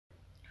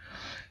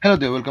Hello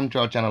there, welcome to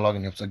our channel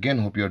Login Tips again.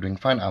 Hope you are doing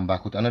fine. I'm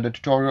back with another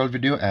tutorial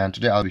video, and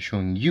today I'll be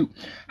showing you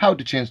how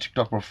to change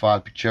TikTok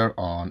profile picture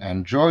on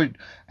Android.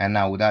 And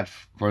now without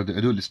further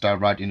ado, let's start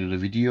right into the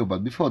video.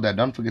 But before that,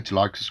 don't forget to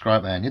like,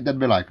 subscribe and hit that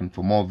bell icon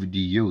for more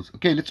videos.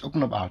 Okay, let's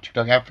open up our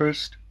TikTok app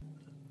first.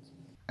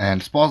 And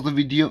let's pause the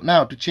video.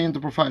 Now to change the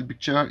profile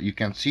picture, you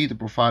can see the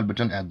profile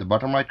button at the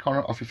bottom right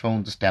corner of your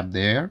phone. Just tap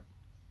there.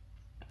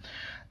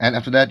 And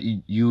after that,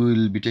 you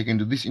will be taken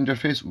to this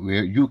interface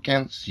where you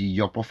can see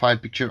your profile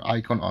picture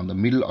icon on the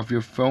middle of your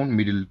phone,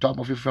 middle top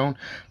of your phone,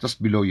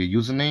 just below your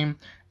username.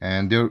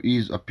 And there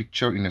is a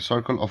picture in a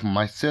circle of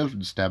myself.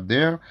 Just tap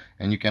there,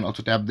 and you can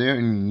also tap there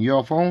in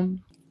your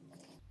phone.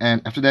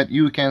 And after that,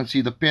 you can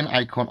see the pen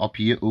icon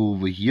appear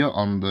over here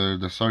on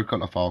the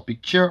circle of our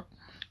picture.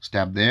 Just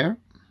tap there.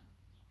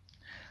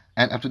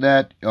 And after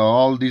that,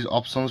 all these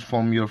options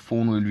from your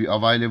phone will be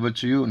available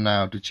to you.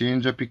 Now to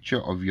change a picture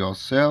of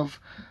yourself,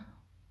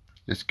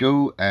 let's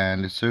go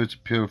and let's search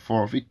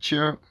for a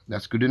picture.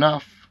 That's good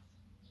enough.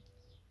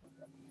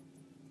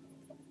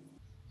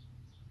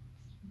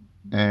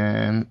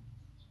 And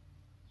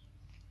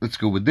let's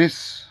go with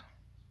this.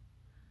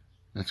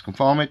 Let's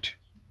confirm it.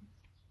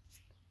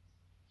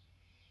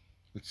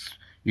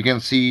 You can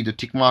see the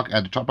tick mark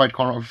at the top right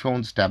corner of your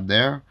phone. Tap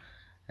there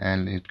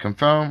and hit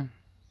confirm.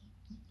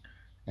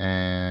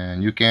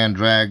 And you can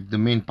drag the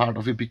main part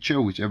of your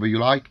picture, whichever you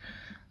like.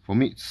 For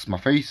me, it's my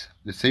face.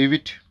 Let's save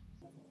it.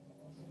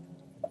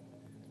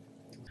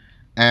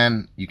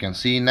 And you can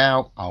see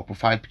now our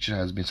profile picture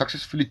has been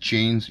successfully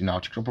changed in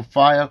our TikTok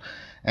profile.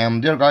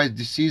 And there guys,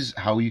 this is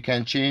how you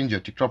can change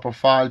your TikTok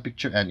profile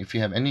picture. And if you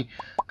have any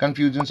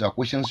confusions or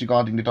questions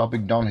regarding the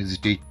topic, don't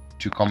hesitate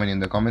to comment in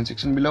the comment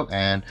section below.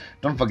 And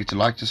don't forget to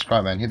like,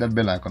 subscribe and hit that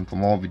bell icon for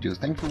more videos.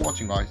 Thank you for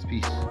watching guys.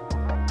 Peace.